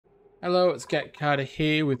Hello, it's Gat Carter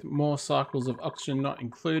here with more cycles of oxygen not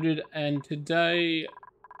included, and today,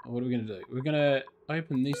 what are we going to do? We're going to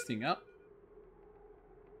open this thing up.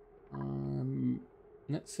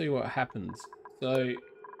 Let's see what happens. So,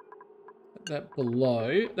 put that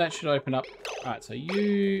below, that should open up. Alright, so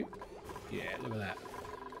yeah, look at that.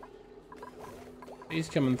 He's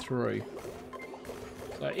coming through.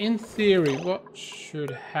 So in theory, what should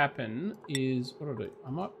happen is, what I'll do, I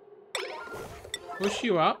might push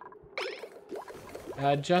you up.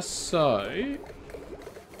 Just so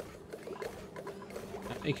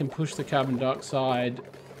it can push the carbon dioxide,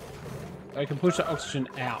 it can push the oxygen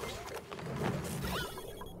out.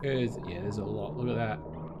 Because, yeah, there's a lot. Look at that.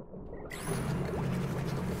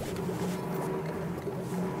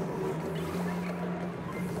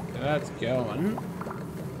 So that's going.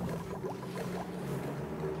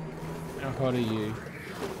 How hot are you?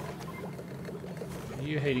 Are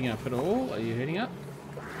you heating up at all? Are you heating up?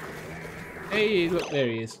 Hey, look, there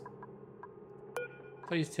he is.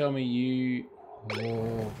 Please tell me you...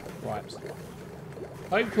 Oh, wipes.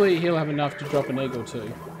 Hopefully he'll have enough to drop an egg or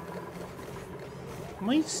two. Can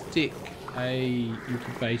we stick a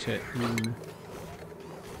incubator in...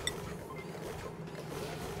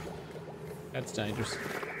 That's dangerous.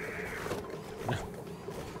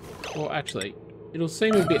 Well, actually, it'll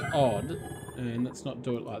seem a bit odd, and let's not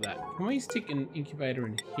do it like that. Can we stick an incubator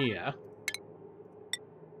in here?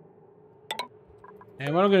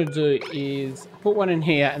 And what I'm going to do is put one in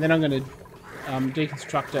here, and then I'm going to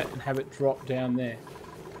deconstruct it and have it drop down there.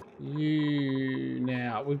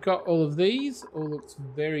 Now, we've got all of these. All looks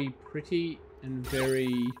very pretty and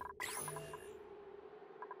very...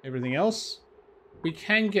 everything else. We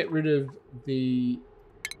can get rid of the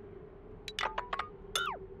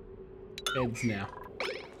beds now.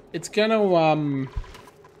 It's going to...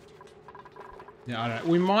 yeah, I don't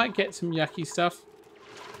know. We might get some yucky stuff.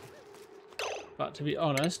 But to be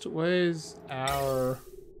honest, where's our...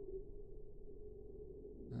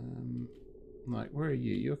 like, where are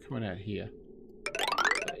you? You're coming out here.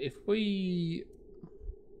 If we...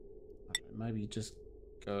 I don't know, maybe just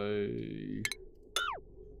go...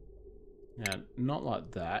 Now, not like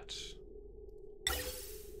that.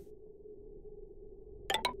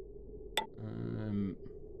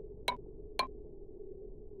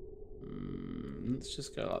 Let's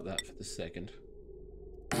just go like that for the second.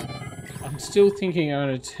 I'm still thinking I'm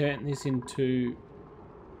going to turn this into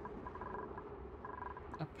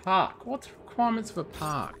a park. What's the requirements of a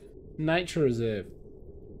park? Nature reserve.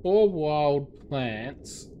 4 wild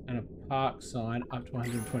plants and a park sign up to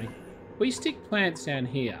 120. We stick plants down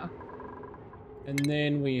here. And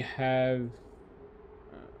then we have...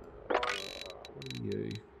 what are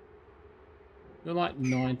you? You're like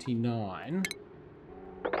 99.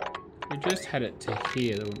 If we just had it to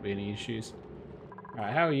here, there wouldn't be any issues.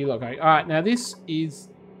 Alright, how are you looking? Alright, now this is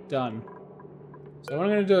done. So what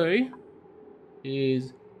I'm going to do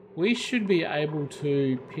is we should be able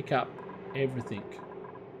to pick up everything.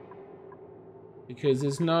 Because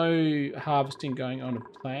there's no harvesting going on of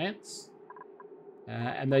plants.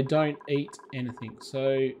 And they don't eat anything.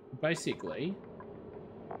 So basically,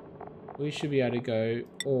 we should be able to go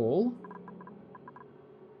all...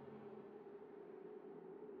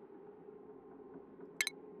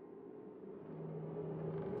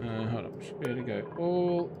 hold on, we should be able to go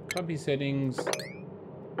all copy settings.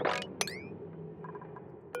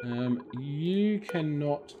 You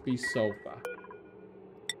cannot be sulfur.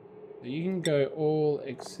 So you can go all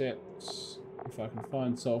except if I can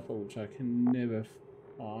find sulfur, which I can never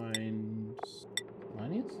find.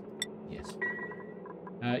 Mine is? Yes.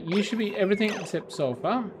 You should be everything except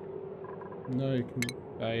sulfur. No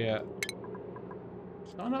conveyor.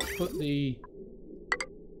 So I'll not put the...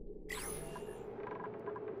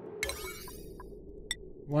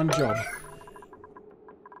 one job.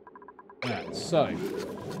 Alright, so.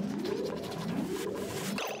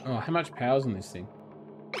 Oh, how much power's on this thing?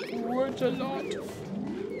 Oh, it's a lot.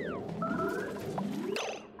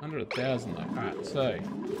 100,000 though. Alright, so.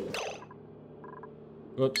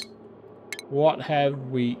 Oops. What have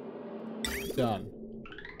we done?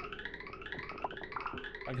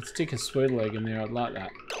 I could stick a sweet leg in there, I'd like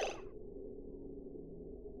that.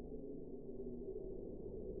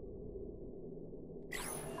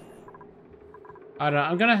 I don't know,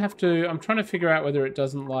 I'm gonna have to, I'm trying to figure out whether it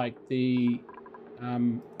doesn't like the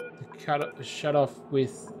shut off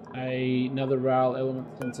with another rail element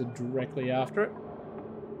sensor directly after it.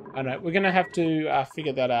 I don't know, we're gonna have to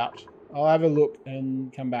figure that out. I'll have a look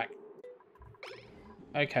and come back.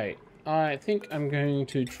 Okay, I think I'm going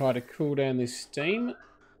to try to cool down this steam.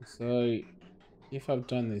 So, if I've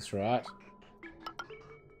done this right,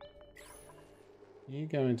 You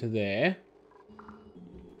go into there.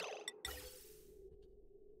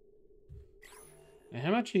 Now,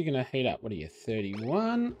 how much are you going to heat up? What are you,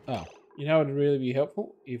 31? Oh, you know what would really be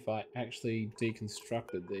helpful? If I actually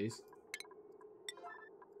deconstructed these.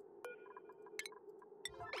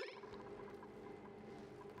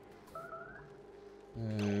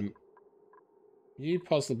 You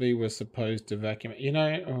possibly were supposed to vacuum it. You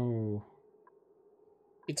know, oh.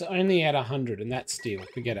 It's only at 100 and that's steel.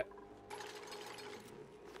 Forget it.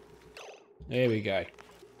 There we go.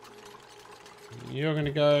 You're going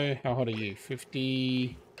to go, how hot are you?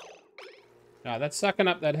 50. No, that's sucking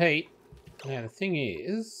up that heat. Now, the thing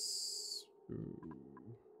is...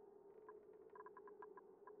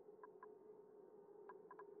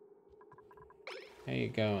 How you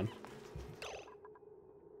going?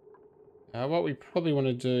 What we probably want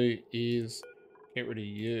to do is get rid of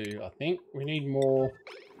you, I think. We need more...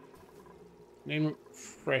 Need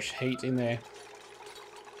fresh heat in there.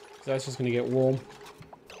 So that's just going to get warm.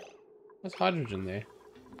 There's hydrogen there.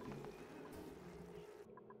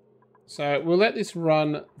 So we'll let this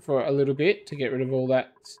run for a little bit to get rid of all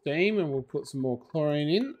that steam, and we'll put some more chlorine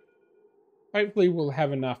in. Hopefully we'll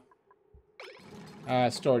have enough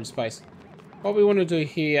storage space. What we want to do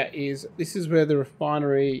here is, this is where the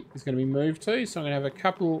refinery is going to be moved to. So I'm going to have a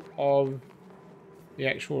couple of the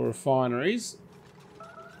actual refineries,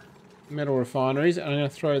 metal refineries, and I'm going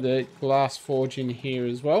to throw the glass forge in here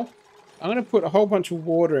as well. I'm going to put a whole bunch of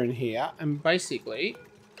water in here, and basically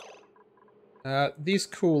this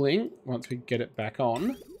cooling, once we get it back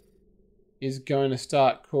on, is going to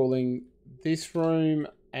start cooling this room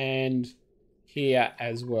and here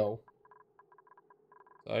as well.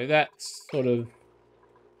 So that's sort of...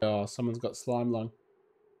 Oh, someone's got slime lung.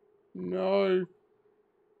 No.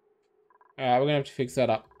 We're going to have to fix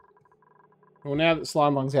that up. Well, now that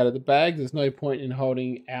slime lung's out of the bag, there's no point in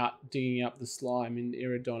digging up the slime in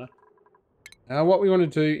Irradona. What we want to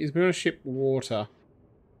do is we want to ship water.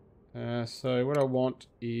 So what I want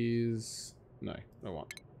is... No, what I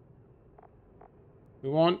want. We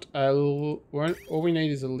want all we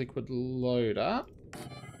need is a liquid loader.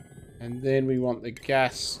 And then we want the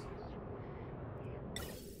gas.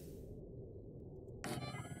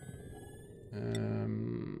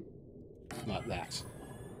 Like that.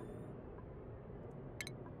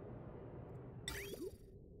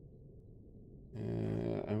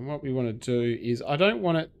 And what we want to do is, I don't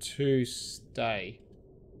want it to stay.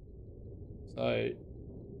 So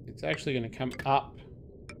it's actually going to come up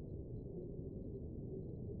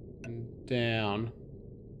and down,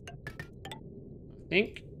 I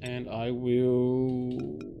think. And I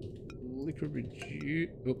will liquid reduce.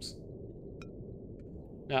 Oops.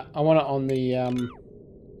 Now I want it on the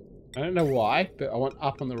I don't know why, but I want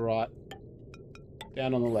up on the right,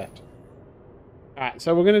 down on the left. Alright,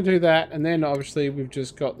 so we're going to do that, and then obviously we've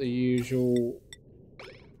just got the usual...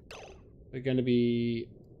 We're going to be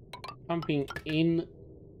pumping in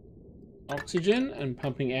oxygen and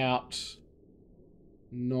pumping out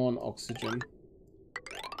non-oxygen.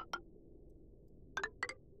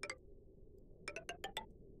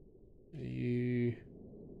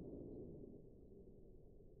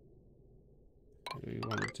 What do we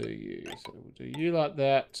want to do you? So we'll do you like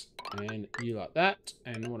that, and you like that,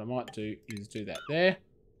 and what I might do is do that there.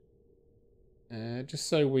 Just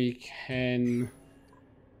so we can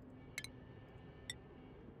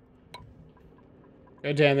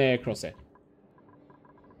go down there, across there.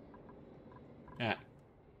 Alright.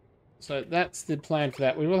 So that's the plan for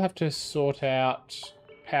that. We will have to sort out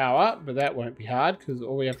power, but that won't be hard, because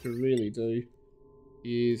all we have to really do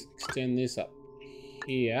is extend this up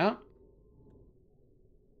here.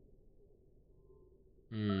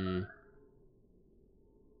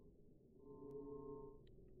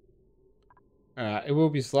 It will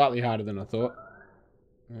be slightly harder than I thought.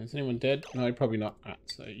 Is anyone dead? No, probably not. Alright,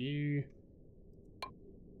 so you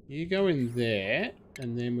go in there,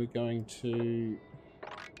 and then we're going to...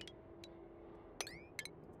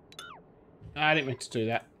 I didn't mean to do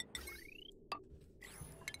that.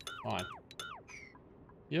 Fine.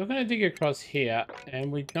 You're going to dig across here,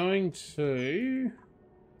 and we're going to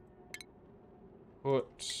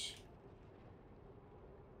put...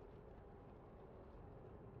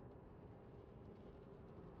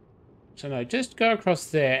 So no, just go across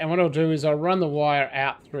there, and what I'll do is I'll run the wire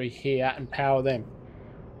out through here and power them.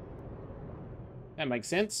 That makes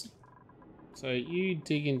sense. So you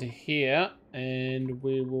dig into here, and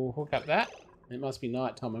we will hook up that. It must be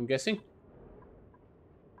night time, I'm guessing.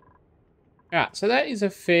 Alright, so that is a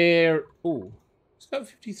fair... Ooh, it's got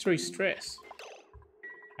 53 stress.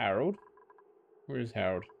 Harold. Where is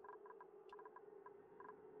Harold?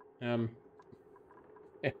 Fair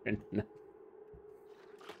enough.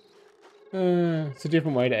 It's a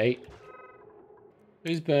different way to eat.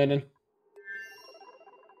 Who's burning?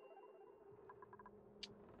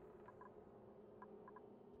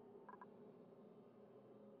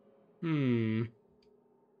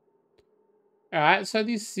 Alright, so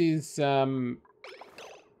this is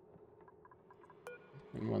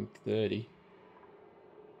 130.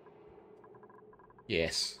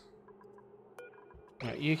 Yes.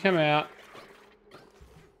 Alright, you come out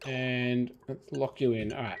and let's lock you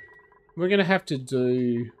in. Alright. We're gonna have to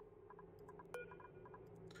do,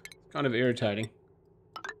 kind of irritating.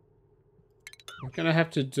 We're gonna have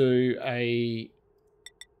to do a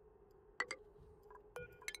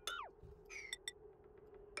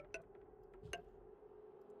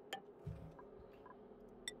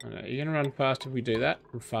I don't know, you're gonna run faster if we do that.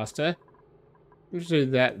 Or faster. Let's do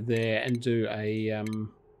that there and do a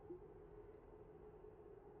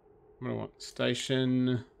what do I want?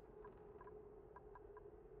 Station.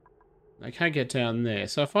 I can't get down there.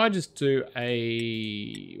 So if I just do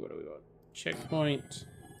a what do we want? Checkpoint.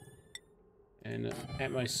 And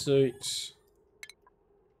at my suit.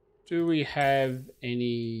 Do we have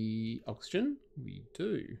any oxygen? We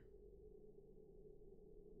do.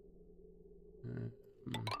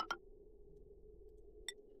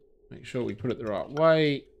 Make sure we put it the right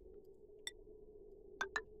way.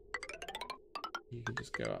 You can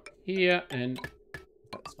just go up here, and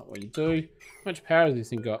that's not what you do. How much power has this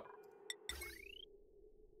thing got?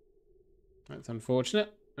 That's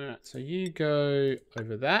unfortunate. Alright, so you go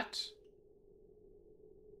over that.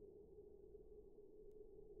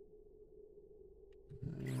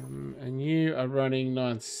 And you are running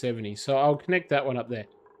 970. So I'll connect that one up there.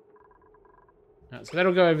 Right, so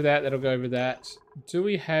that'll go over that, that'll go over that. Do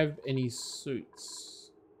we have any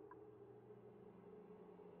suits?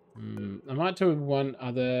 I might do one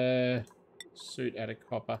other suit out of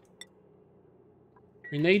copper.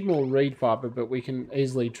 We need more reed fiber, but we can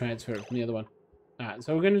easily transfer it from the other one. Alright,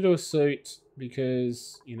 so we're going to do a suit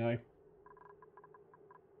because, you know, it's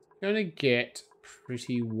going to get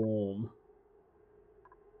pretty warm.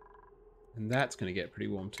 And that's going to get pretty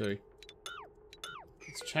warm too.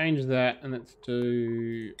 Let's change that and let's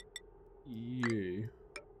do you.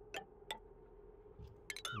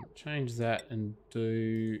 Change that and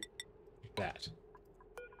do that.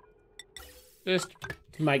 Just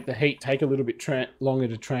to make the heat take a little bit longer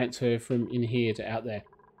to transfer from in here to out there.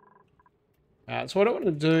 So what I want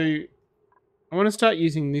to do, I want to start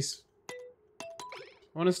using this.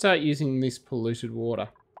 I want to start using this polluted water.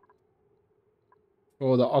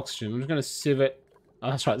 Or the oxygen. I'm just going to sieve it.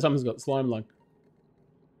 Oh, that's right. Someone's got slime lung.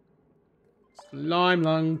 Slime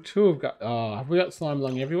lung. Two have got... Oh, have we got slime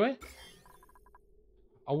lung everywhere?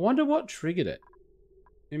 I wonder what triggered it.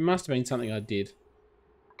 It must have been something I did.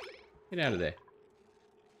 Get out of there.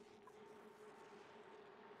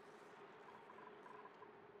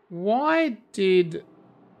 Why did...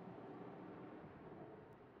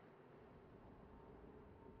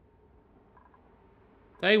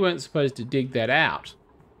 They weren't supposed to dig that out.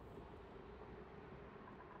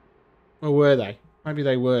 Or were they? Maybe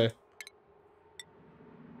they were.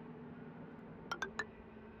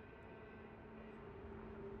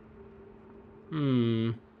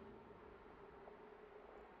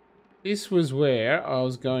 This was where I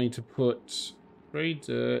was going to put 3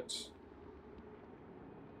 dirt.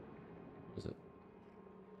 What is it?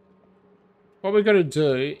 What we've got to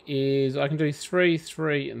do is I can do 3,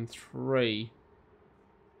 3, and 3.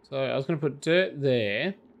 So I was going to put dirt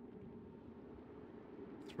there.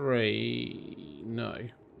 3. No.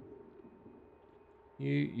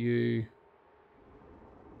 You.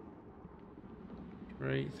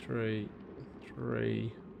 3, 3,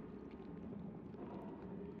 3.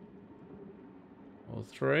 Or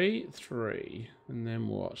 3, 3. And then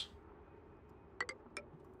what?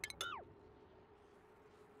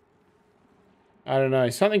 I don't know.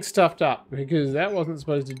 Something stuffed up because that wasn't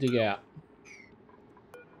supposed to dig out.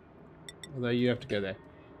 Although you have to go there.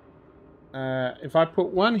 If I put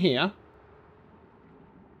 1 here,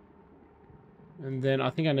 and then I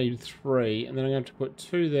think I need 3, and then I'm going to have to put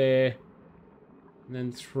 2 there, and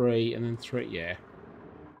then 3, and then 3. Yeah.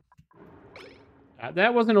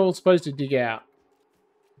 That wasn't all supposed to dig out.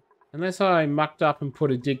 Unless I mucked up and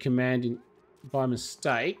put a dig command in by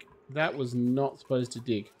mistake, that was not supposed to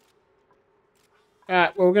dig.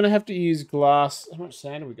 Alright, well, we're going to have to use glass. How much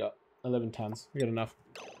sand have we got? 11 tons. We got enough.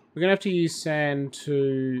 We're going to have to use sand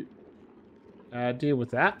to deal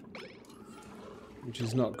with that, which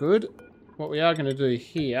is not good. What we are going to do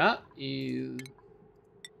here is...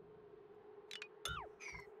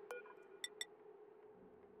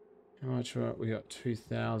 How much we got?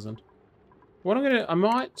 2,000. What I'm going to... I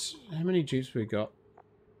might... How many dupes we got?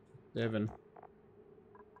 7.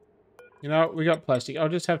 You know, we got plastic. I'll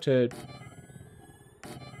just have to...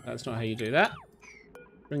 That's not how you do that.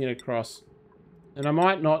 Bring it across. And I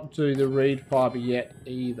might not do the reed fiber yet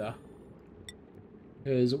either.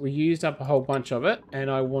 Because we used up a whole bunch of it, and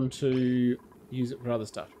I want to use it for other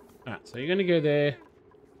stuff. Alright, so you're going to go there.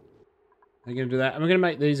 I'm going to do that. And we're going to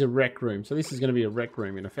make these a rec room. So this is going to be a rec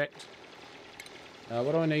room in effect.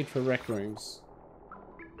 What do I need for rec rooms?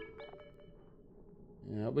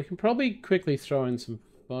 We can probably quickly throw in some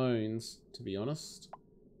phones, to be honest.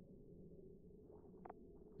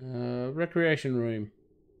 Recreation room.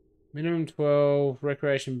 Minimum 12.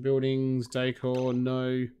 Recreation buildings. Decor.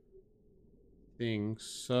 No things.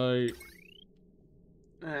 So...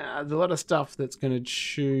 there's a lot of stuff that's going to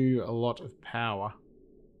chew a lot of power.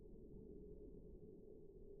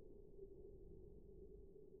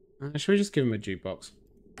 Should we just give him a jukebox?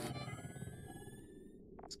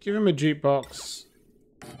 Let's give him a jukebox.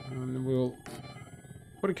 And then we'll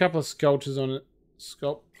put a couple of sculptures on it.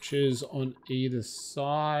 Sculptures on either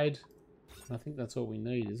side. I think that's all we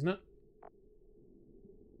need, isn't it?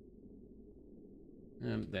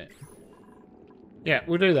 There. Yeah,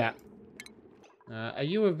 we'll do that. Are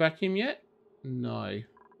you a vacuum yet? No.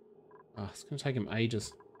 Oh, it's going to take him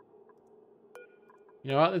ages.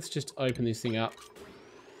 You know what? Let's just open this thing up.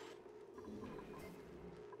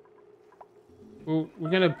 Well, we're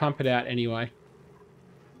going to pump it out anyway.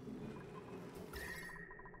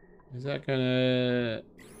 Is that going to...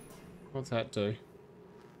 What's that do? Is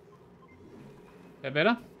that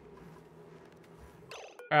better?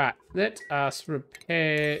 Alright, let us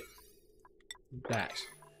repair that.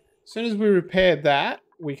 As soon as we repair that,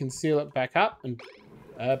 we can seal it back up and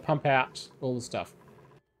pump out all the stuff.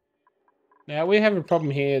 Now, we have a problem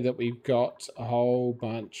here that we've got a whole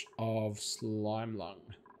bunch of slime lung.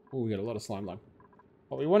 Oh, we got a lot of slime lung.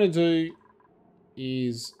 What we want to do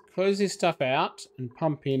is close this stuff out and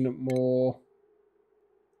pump in more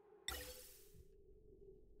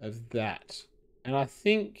of that. And I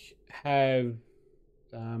think have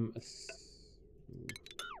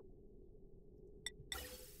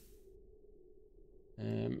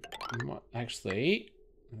actually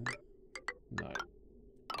no,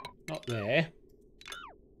 not there.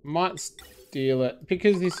 Might steal it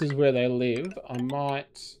because this is where they live. I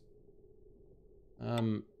might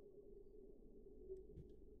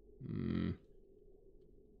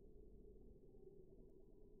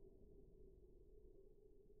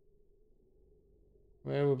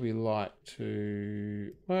where would we like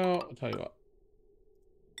to... Well, I'll tell you what.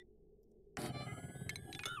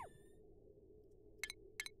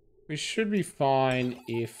 We should be fine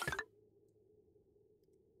if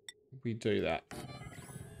we do that.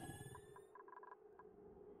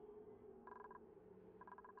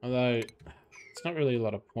 Although, it's not really a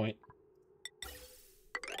lot of point.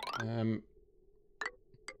 How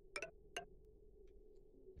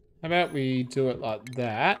about we do it like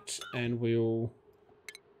that, and we'll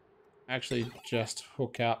actually just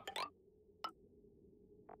hook up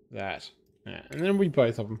that. Yeah, and then we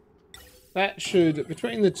both of them. That should,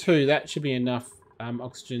 between the two, that should be enough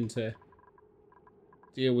oxygen to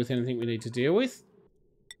deal with anything we need to deal with.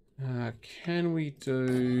 Can we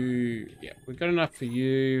do... Yeah, we've got enough for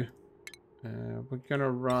you. We're going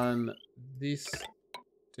to run this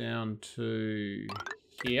down to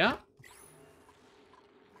here.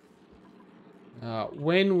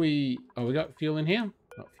 When we... Oh, we got fuel in here?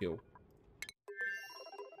 Not fuel.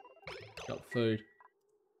 Got food.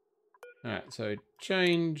 Alright, so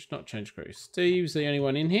change, not change crew. Steve's the only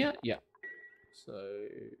one in here? Yeah. So,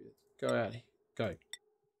 go out. Go.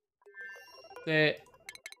 There.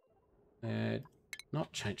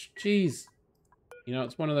 Not change. Jeez. You know,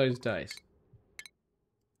 it's one of those days.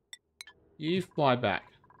 You fly back.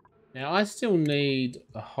 Now, I still need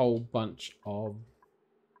a whole bunch of...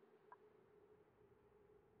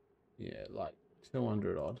 Yeah, like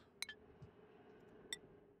 200 odd.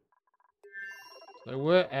 So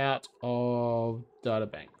we're out of data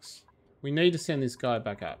banks. We need to send this guy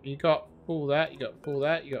back up. You got full that, you got full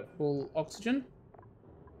that, you got full oxygen.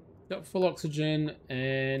 You got full oxygen,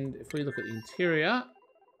 and if we look at the interior,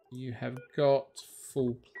 you have got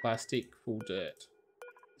full plastic, full dirt.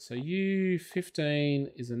 So you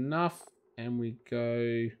 15 is enough, and we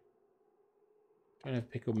go... Don't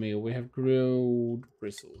have pickled meal, we have grilled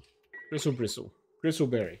bristle.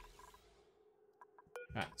 Bristleberry.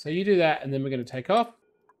 Alright, so you do that, and then we're going to take off.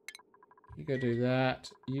 You go do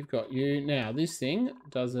that. You've got you. Now, this thing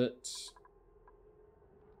does it...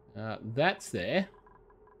 that's there.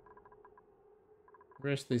 The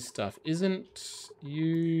rest of this stuff isn't.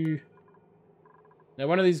 You... Now,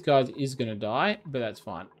 one of these guys is going to die, but that's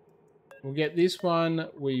fine. We'll get this one.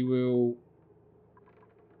 We will...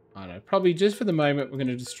 I don't know. Probably just for the moment, we're going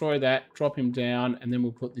to destroy that, drop him down, and then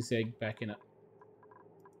we'll put this egg back in it.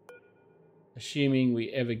 Assuming we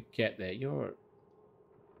ever get there. You're...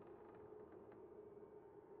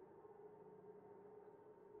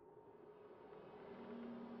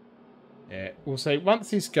 Yeah, we'll see. Once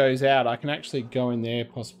this goes out, I can actually go in there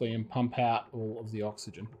possibly and pump out all of the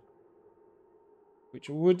oxygen. Which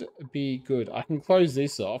would be good. I can close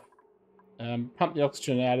this off. Pump the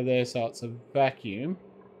oxygen out of there so it's a vacuum.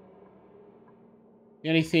 The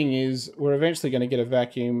only thing is, we're eventually going to get a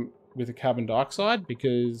vacuum with the carbon dioxide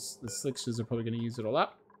because the slicksters are probably going to use it all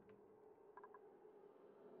up.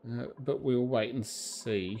 But we'll wait and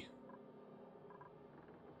see.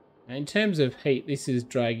 In terms of heat, this is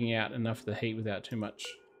dragging out enough of the heat without too much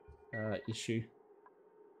issue.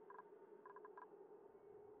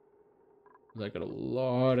 They've got a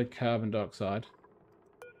lot of carbon dioxide.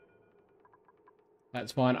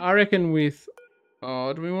 That's fine. I reckon with...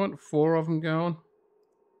 Oh, do we want 4 of them going?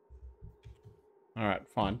 Alright,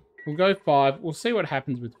 fine. We'll go 5. We'll see what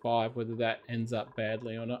happens with 5, whether that ends up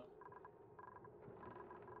badly or not.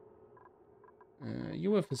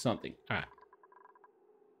 You were for something. Alright.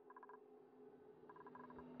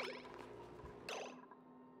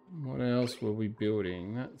 What else were we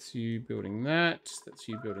building? That's you building that. That's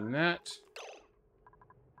you building that.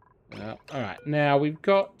 Alright, now we've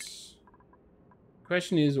got...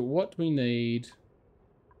 Question is, what do we need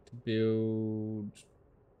to build...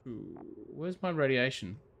 Ooh, where's my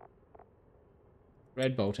radiation?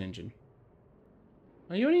 Red bolt engine.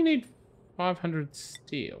 Oh, you only need 500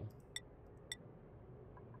 steel.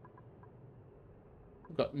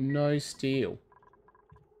 We've got no steel.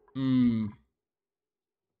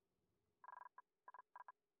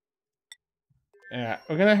 Alright,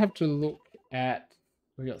 we're going to have to look at...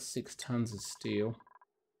 We got 6 tons of steel.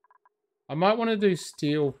 I might want to do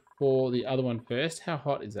steel for the other one first. How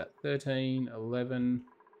hot is that? 13, 11.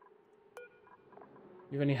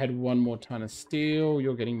 You've only had 1 more ton of steel.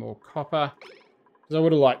 You're getting more copper. Because I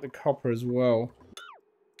would have liked the copper as well.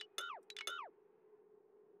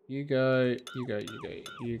 You go, you go, you go,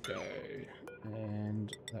 you go.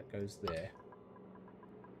 And that goes there.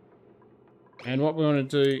 And what we want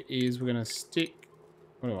to do is we're going to stick...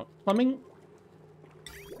 What do I want? Plumbing.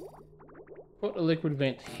 Put a liquid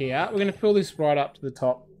vent here. We're going to fill this right up to the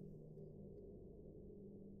top.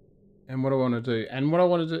 And what do I want to do? And what I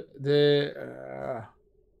want to do...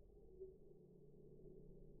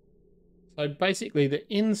 So basically the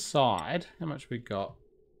inside... How much we got?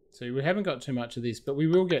 So we haven't got too much of this, but we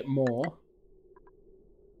will get more.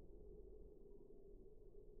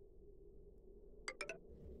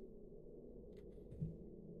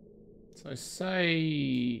 So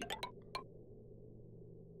say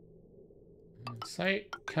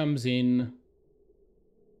it comes in.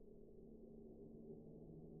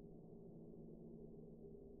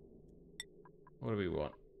 What do we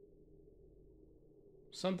want?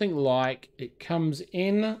 Something like it comes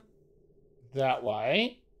in that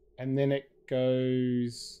way and then it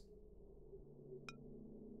goes.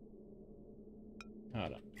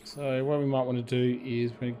 Hold on. So what we might want to do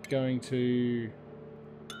is we're going to.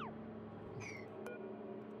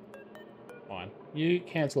 Fine. You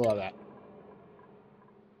cancel all that.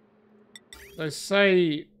 So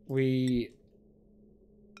say we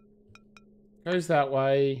goes that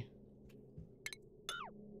way.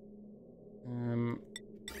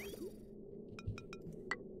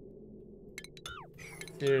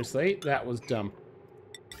 Seriously, that was dumb.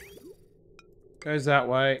 Goes that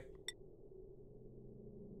way.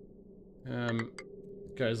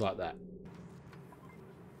 Goes like that.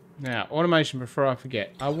 Now, automation before I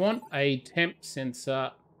forget. I want a temp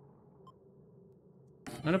sensor.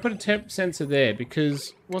 I'm going to put a temp sensor there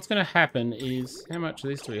because what's going to happen is... How much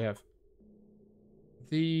of this do we have?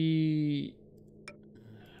 The...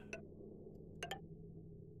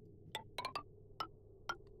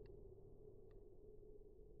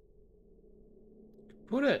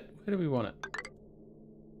 Put it. Where do we want it?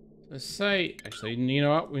 So say... Actually, you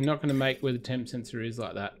know what? We're not going to make where the temp sensor is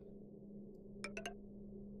like that.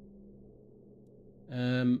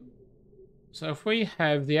 So if we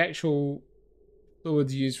have the actual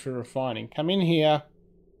fluids used for refining, come in here,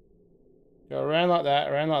 go around like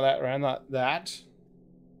that, around like that, around like that.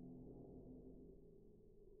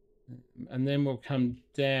 And then we'll come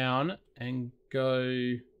down and go,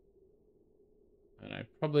 I don't know,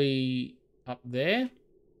 probably up there.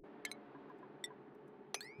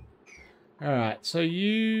 All right, so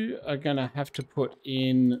you are gonna have to put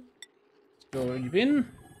in storage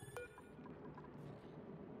bin.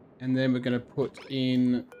 And then we're going to put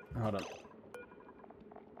in... Hold on.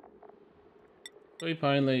 Sweep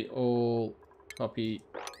only, all, copy,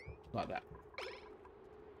 like that.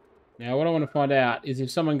 Now what I want to find out is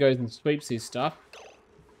if someone goes and sweeps this stuff,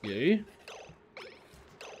 you,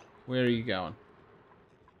 where are you going?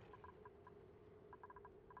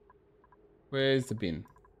 Where's the bin?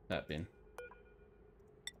 That bin.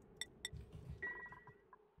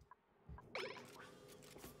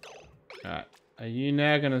 Alright, are you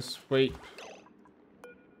now going to sweep?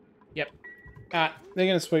 Yep. Alright, they're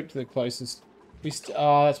going to sweep to the closest.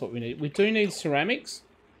 Oh, that's what we need. We do need ceramics.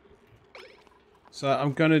 So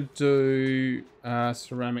I'm going to do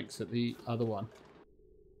ceramics at the other one.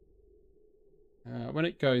 When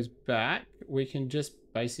it goes back, we can just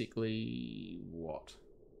basically... what?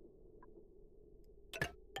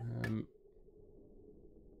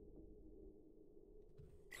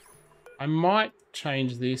 I might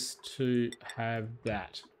change this to have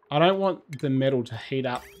that. I don't want the metal to heat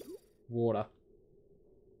up water.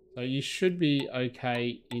 So you should be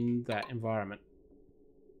okay in that environment.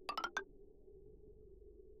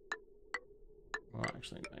 Well,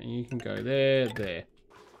 actually, no, you can go there, there.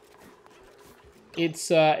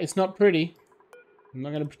 It's not pretty. I'm not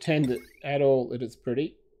going to pretend that at all that it's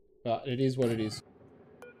pretty, but it is what it is.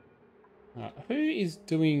 Who is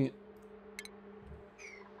doing...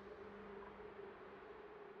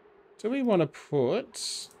 Do we want to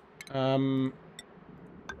put...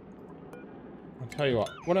 I'll tell you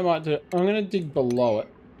what I might do, I'm going to dig below it.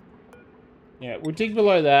 Yeah, we'll dig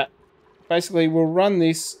below that. Basically, we'll run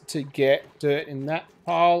this to get dirt in that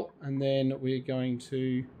pile, and then we're going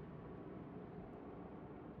to...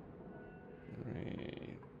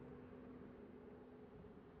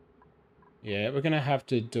 Yeah, we're going to have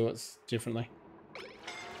to do it differently.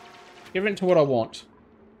 Different to what I want.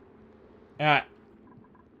 Alright.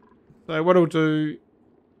 So what I'll do...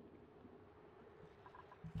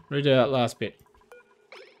 redo that last bit.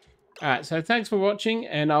 Alright, so thanks for watching,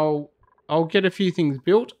 and I'll get a few things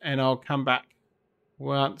built, and I'll come back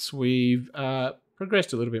once we've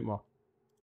progressed a little bit more.